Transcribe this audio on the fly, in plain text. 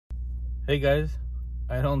Hey guys,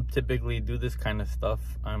 I don't typically do this kind of stuff.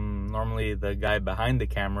 I'm normally the guy behind the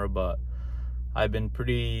camera, but I've been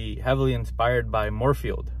pretty heavily inspired by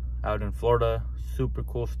Moorfield out in Florida. Super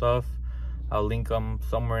cool stuff. I'll link him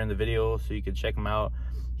somewhere in the video so you can check him out.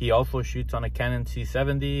 He also shoots on a Canon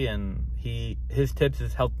C70, and his tips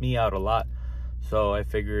has helped me out a lot. So I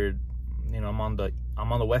figured, I'm on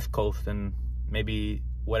the West Coast, and maybe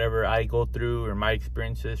whatever I go through or my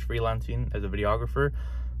experiences freelancing as a videographer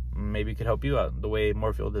maybe could help you out the way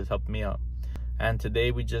Moorfield has helped me out. And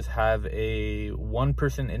today we just have a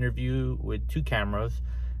one-person interview with two cameras,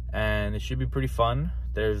 and it should be pretty fun.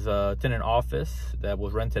 It's in an office that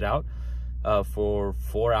was rented out for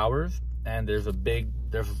 4 hours, and there's a big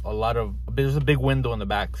window in the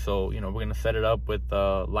back. So we're gonna set it up with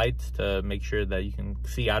lights to make sure that you can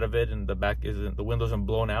see out of it, and the window isn't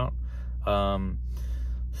blown out.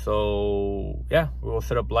 So yeah, we'll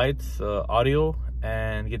set up lights, audio,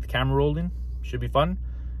 and get the camera rolling. Be fun,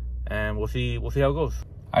 and we'll see how it goes.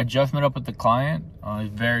 I just met up with the client. He's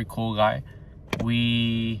a very cool guy.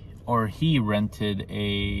 He rented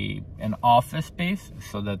an office space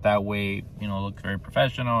so that way it looks very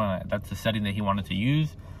professional, and that's the setting that he wanted to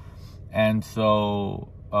use. And so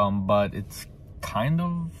but it's kind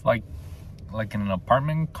of like in an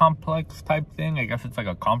apartment complex type thing. I guess it's like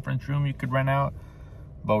a conference room you could rent out,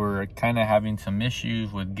 but we're kind of having some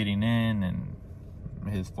issues with getting in, and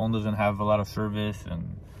his phone doesn't have a lot of service,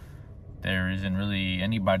 and there isn't really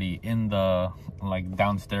anybody in the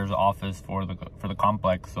downstairs office for the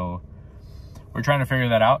complex. So we're trying to figure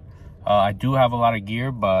that out. I do have a lot of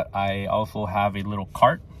gear, but I also have a little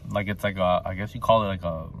cart. It's like I guess you call it like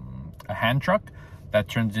a hand truck that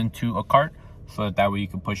turns into a cart, so that way you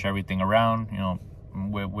can push everything around.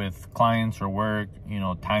 With clients or work,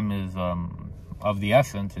 time is of the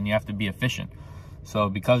essence, and you have to be efficient. So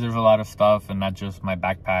because there's a lot of stuff, and not just my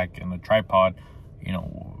backpack and the tripod,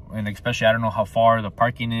 and especially I don't know how far the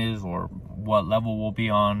parking is or what level we'll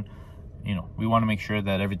be on, we want to make sure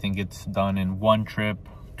that everything gets done in one trip,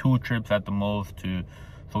 2 trips at the most.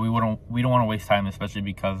 So we don't want to waste time, especially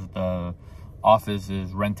because the office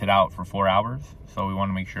is rented out for 4 hours. So we want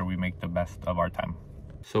to make sure we make the best of our time.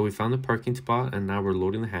 So we found the parking spot, and now we're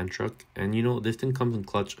loading the hand truck. And this thing comes in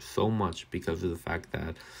clutch so much because of the fact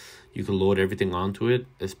that you can load everything onto it,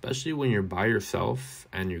 especially when you're by yourself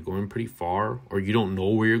and you're going pretty far, or you don't know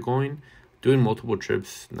where you're going. Doing multiple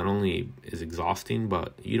trips not only is exhausting,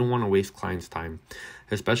 but you don't want to waste clients' time,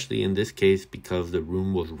 especially in this case because the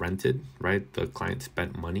room was rented, right? The client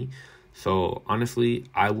spent money. So honestly,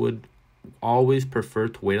 I would always prefer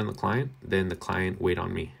to wait on the client than the client wait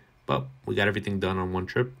on me. But we got everything done on one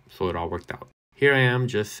trip, so it all worked out. Here I am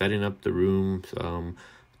just setting up the rooms,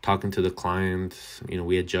 talking to the clients.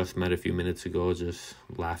 We had just met a few minutes ago, just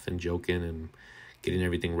laughing, joking, and getting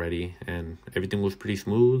everything ready. And everything was pretty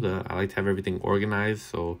smooth. I like to have everything organized,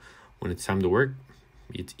 so when it's time to work,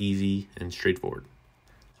 it's easy and straightforward.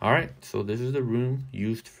 All right, so this is the room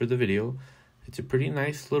used for the video. It's a pretty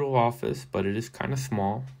nice little office, but it is kind of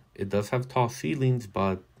small. It does have tall ceilings,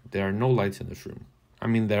 but there are no lights in this room. I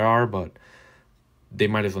mean, there are, but they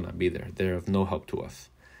might as well not be there. They're of no help to us.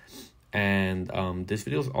 And this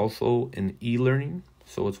video is also an e-learning,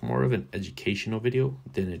 so it's more of an educational video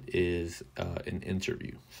than it is an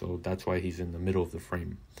interview. So that's why he's in the middle of the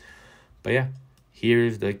frame. But yeah,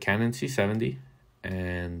 here's the Canon C70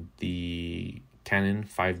 and the Canon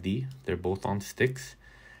 5D. They're both on sticks.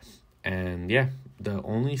 And yeah, the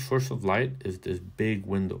only source of light is this big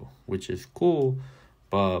window, which is cool.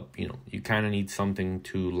 But, you kind of need something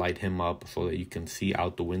to light him up so that you can see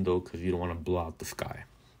out the window, because you don't want to blow out the sky.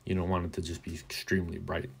 You don't want it to just be extremely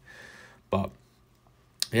bright. But,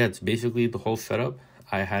 yeah, it's basically the whole setup.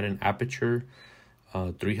 I had an aperture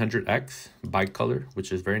 300X bicolor,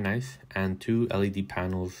 which is very nice, and 2 LED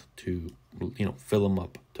panels to, fill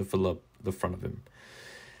up the front of him.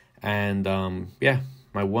 And, yeah,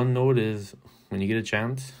 my one note is when you get a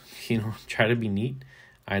chance, try to be neat.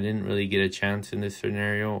 I didn't really get a chance in this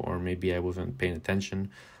scenario, or maybe I wasn't paying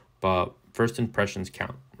attention, but first impressions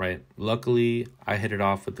count, right? Luckily, I hit it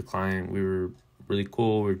off with the client. We were really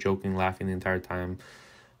cool. We were joking, laughing the entire time.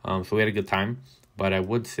 So we had a good time. But I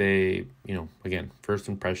would say, again, first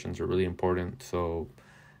impressions are really important. So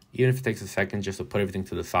even if it takes a second just to put everything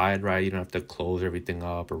to the side, right? You don't have to close everything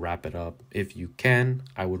up or wrap it up. If you can,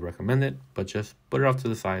 I would recommend it, but just put it off to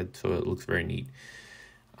the side so it looks very neat.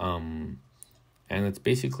 And that's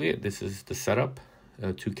basically it. This is the setup,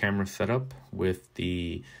 2-camera setup with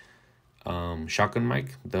the shotgun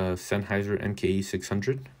mic, the Sennheiser MKE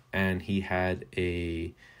 600. And he had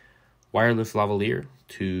a wireless lavalier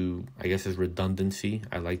to, I guess, as redundancy.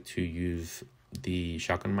 I like to use the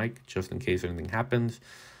shotgun mic just in case anything happens.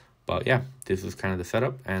 But yeah, this is kind of the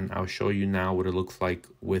setup, and I'll show you now what it looks like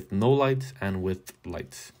with no lights and with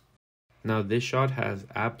lights. Now this shot has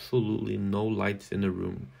absolutely no lights in the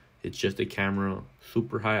room. It's just a camera,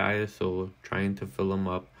 super high ISO, trying to fill them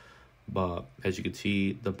up. But as you can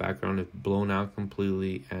see, the background is blown out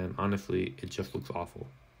completely, and honestly, it just looks awful.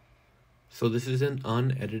 So this is an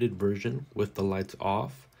unedited version with the lights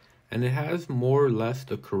off, and it has more or less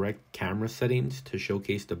the correct camera settings to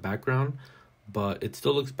showcase the background, but it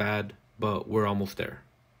still looks bad, but we're almost there.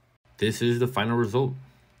 This is the final result.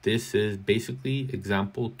 This is basically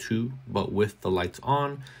example 2, but with the lights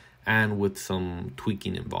on and with some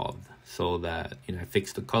tweaking involved, so that, you know, I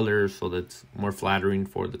fixed the color so that's more flattering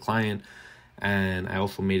for the client. And I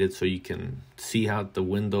also made it so you can see out the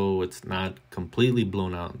window. It's not completely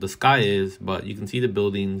blown out. The sky is, but you can see the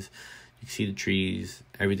buildings, you can see the trees,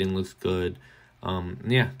 everything looks good.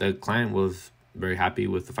 Yeah, the client was very happy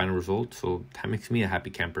with the final result, so that makes me a happy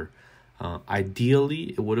camper.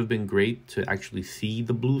 Ideally, it would have been great to actually see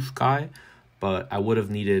the blue sky, but I would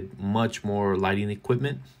have needed much more lighting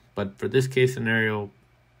equipment. But for this case scenario,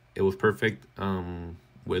 it was perfect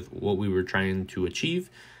with what we were trying to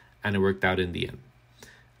achieve, and it worked out in the end.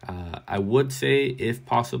 I would say, if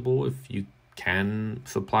possible, if you can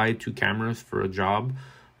supply 2 cameras for a job,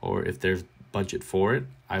 or if there's budget for it,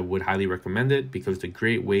 I would highly recommend it, because it's a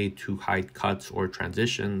great way to hide cuts or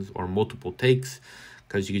transitions or multiple takes,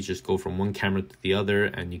 because you could just go from one camera to the other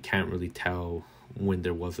and you can't really tell when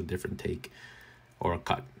there was a different take or a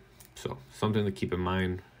cut. So something to keep in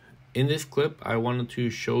mind. In this clip, I wanted to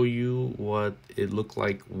show you what it looked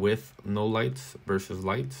like with no lights versus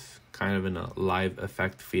lights, kind of in a live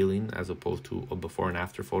effect feeling as opposed to a before and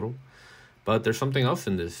after photo. But there's something else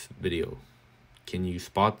in this video. Can you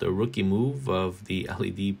spot the rookie move of the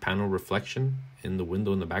LED panel reflection in the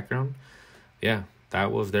window in the background? Yeah,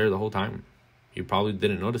 that was there the whole time. You probably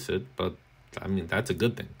didn't notice it, but I mean, that's a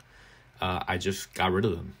good thing. I just got rid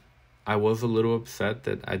of them. I was a little upset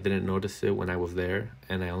that I didn't notice it when I was there,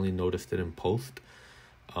 and I only noticed it in post.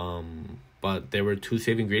 But there were 2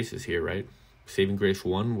 saving graces here, right? Saving grace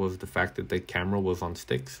 1 was the fact that the camera was on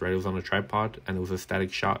sticks, right? It was on a tripod, and it was a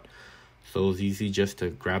static shot. So it was easy just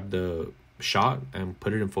to grab the shot and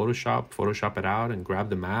put it in Photoshop it out, and grab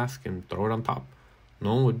the mask and throw it on top.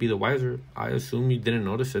 No one would be the wiser. I assume you didn't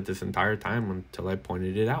notice it this entire time until I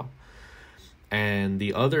pointed it out. And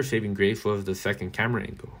the other saving grace was the second camera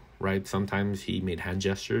angle, right? Sometimes he made hand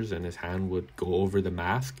gestures and his hand would go over the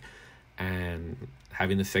mask, and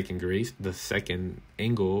having the second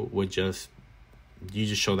angle would you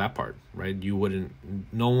just show that part, right?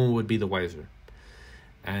 No one would be the wiser.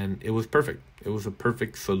 And it was perfect. It was a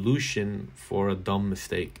perfect solution for a dumb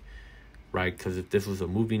mistake, right? Because if this was a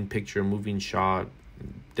moving picture, moving shot,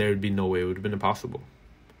 there'd be no way. It would have been impossible.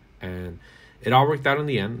 And it all worked out in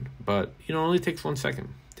the end, but you know, it only takes 1 second.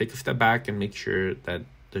 Take a step back and make sure that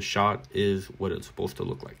the shot is what it's supposed to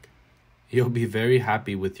look like. You'll be very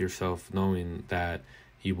happy with yourself knowing that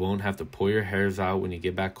you won't have to pull your hairs out when you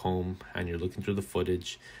get back home and you're looking through the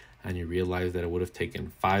footage and you realize that it would have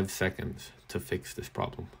taken 5 seconds to fix this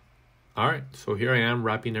problem. All right, so here I am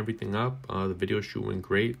wrapping everything up. The video shoot went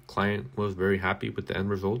great. Client was very happy with the end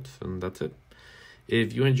results, and that's it.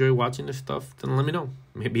 If you enjoy watching this stuff, then let me know.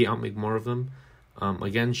 Maybe I'll make more of them.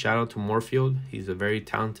 Again, shout out to Moorfield. He's a very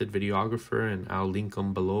talented videographer, and I'll link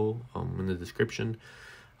him below in the description.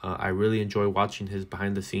 I really enjoy watching his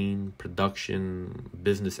behind the scene production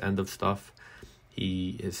business end of stuff.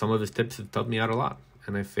 Some of his tips have helped me out a lot,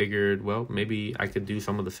 and I figured, well, maybe I could do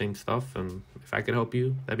some of the same stuff, and if I could help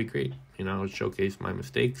you, that'd be great. You know, I would showcase my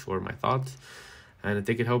mistakes or my thoughts, and if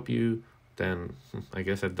they could help you, then I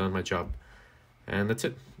guess I've done my job. And that's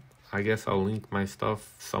it. I guess I'll link my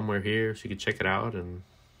stuff somewhere here so you can check it out and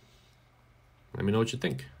let me know what you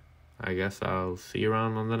think. I guess I'll see you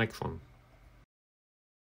around on the next one.